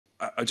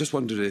I just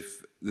wondered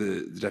if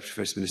the Deputy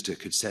First Minister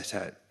could set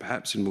out,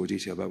 perhaps in more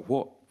detail, about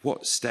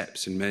what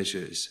steps and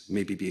measures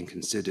may be being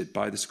considered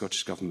by the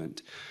Scottish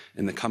Government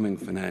in the coming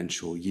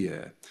financial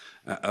year.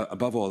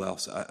 Above all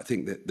else, I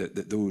think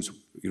that those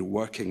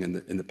working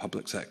in the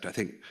public sector, I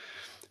think,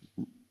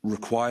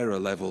 require a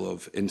level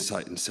of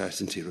insight and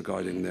certainty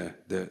regarding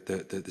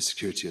the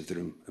security of their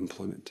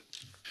employment.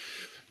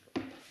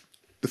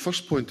 The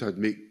first point I'd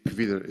make,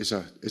 Kavita,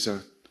 is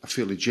a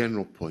fairly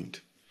general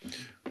point,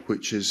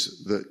 which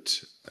is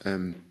that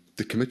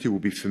the committee will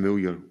be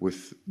familiar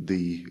with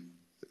the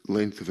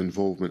length of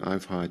involvement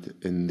I've had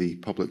in the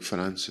public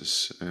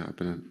finances. I've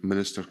been a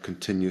minister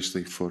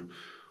continuously for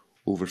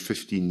over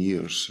 15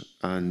 years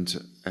and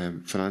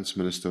finance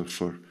minister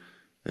for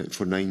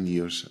 9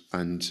 years,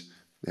 and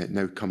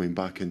now coming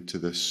back into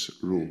this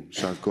role.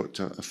 So I've got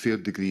a fair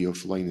degree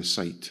of line of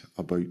sight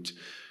about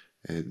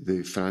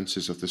the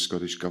finances of the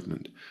Scottish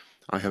Government.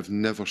 I have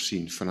never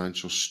seen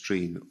financial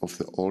strain of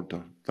the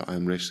order that I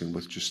am wrestling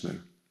with just now.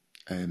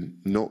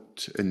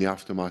 Not in the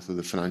aftermath of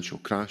the financial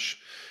crash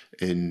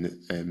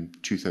in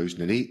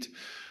 2008,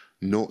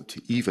 not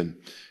even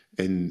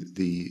in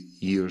the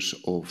years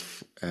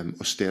of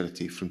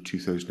austerity from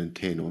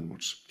 2010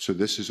 onwards. So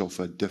this is of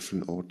a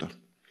different order.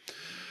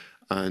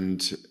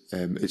 And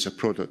it's a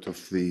product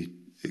of the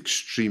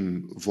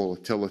extreme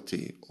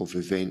volatility of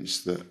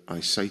events that I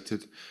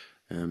cited.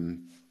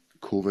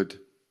 COVID,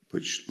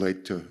 which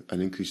led to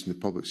an increase in the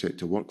public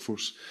sector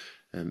workforce,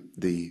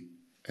 the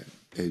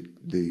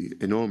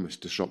enormous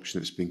disruption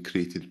that's been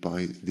created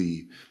by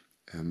the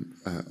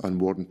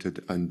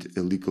unwarranted and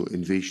illegal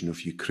invasion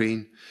of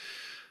Ukraine,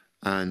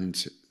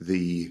 and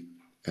the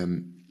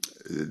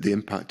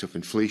impact of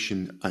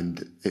inflation,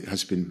 and it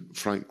has been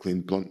frankly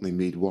and bluntly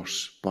made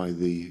worse by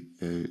the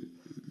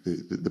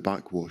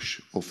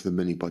backwash of the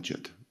mini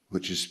budget,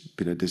 which has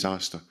been a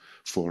disaster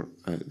for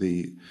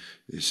the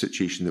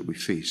situation that we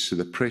face. So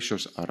the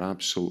pressures are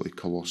absolutely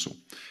colossal,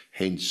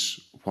 hence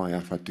why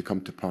I've had to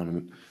come to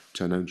Parliament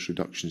to announce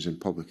reductions in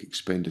public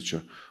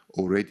expenditure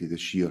already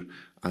this year,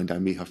 and I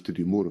may have to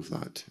do more of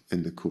that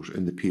in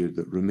the period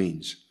that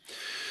remains.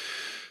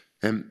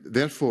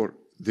 Therefore,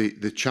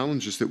 the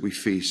challenges that we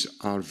face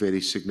are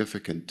very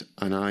significant,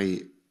 and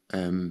I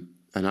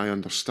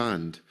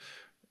understand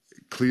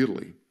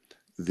clearly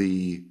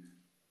the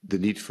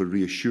need for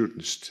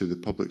reassurance to the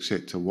public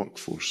sector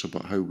workforce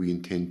about how we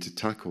intend to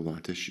tackle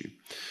that issue.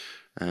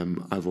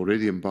 I've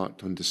already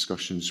embarked on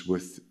discussions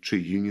with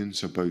trade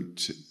unions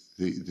about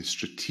the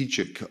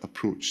strategic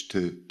approach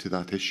to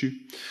that issue,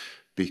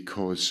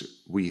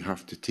 because we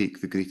have to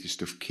take the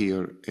greatest of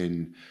care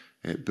in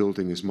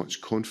building as much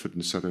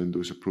confidence around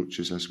those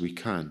approaches as we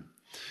can.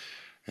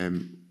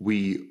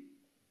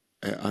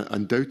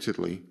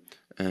 Undoubtedly,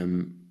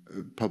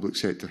 public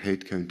sector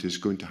headcount is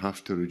going to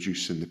have to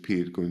reduce in the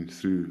period going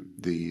through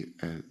the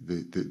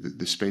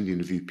spending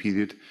review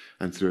period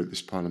and throughout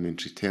this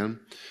parliamentary term.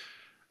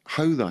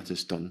 How that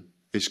is done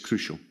is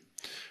crucial,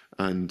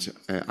 and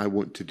I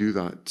want to do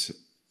that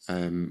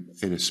in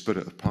a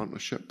spirit of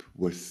partnership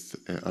with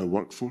our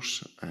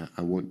workforce.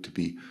 I want to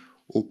be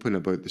open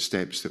about the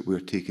steps that we are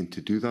taking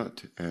to do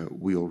that.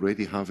 We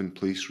already have in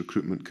place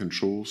recruitment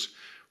controls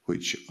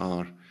which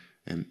are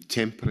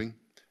tempering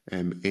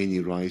any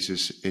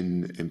rises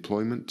in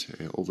employment.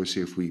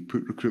 Obviously, if we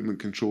put recruitment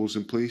controls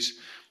in place,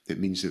 it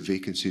means that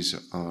vacancies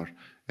are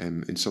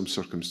in some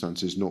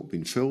circumstances not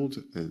being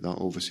filled. That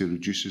obviously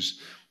reduces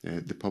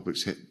the public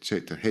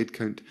sector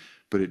headcount,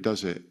 but it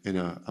does it in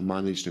a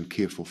managed and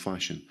careful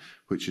fashion,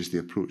 which is the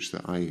approach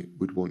that I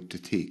would want to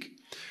take.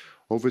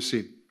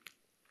 Obviously,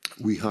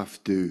 we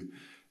have to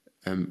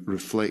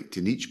reflect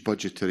in each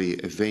budgetary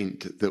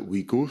event that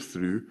we go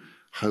through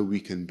how we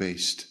can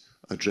best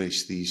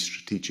address these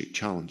strategic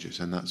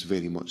challenges, and that's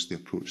very much the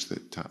approach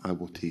that I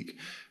will take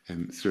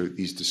throughout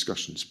these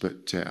discussions.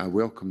 But I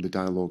welcome the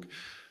dialogue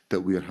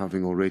that we are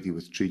having already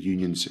with trade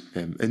unions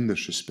in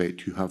this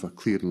respect, who have a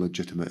clear and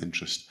legitimate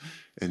interest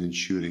in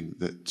ensuring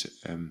that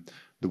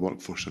the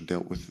workforce are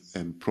dealt with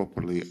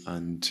properly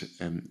and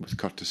with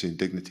courtesy and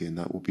dignity, and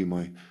that will be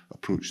my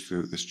approach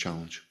throughout this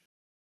challenge.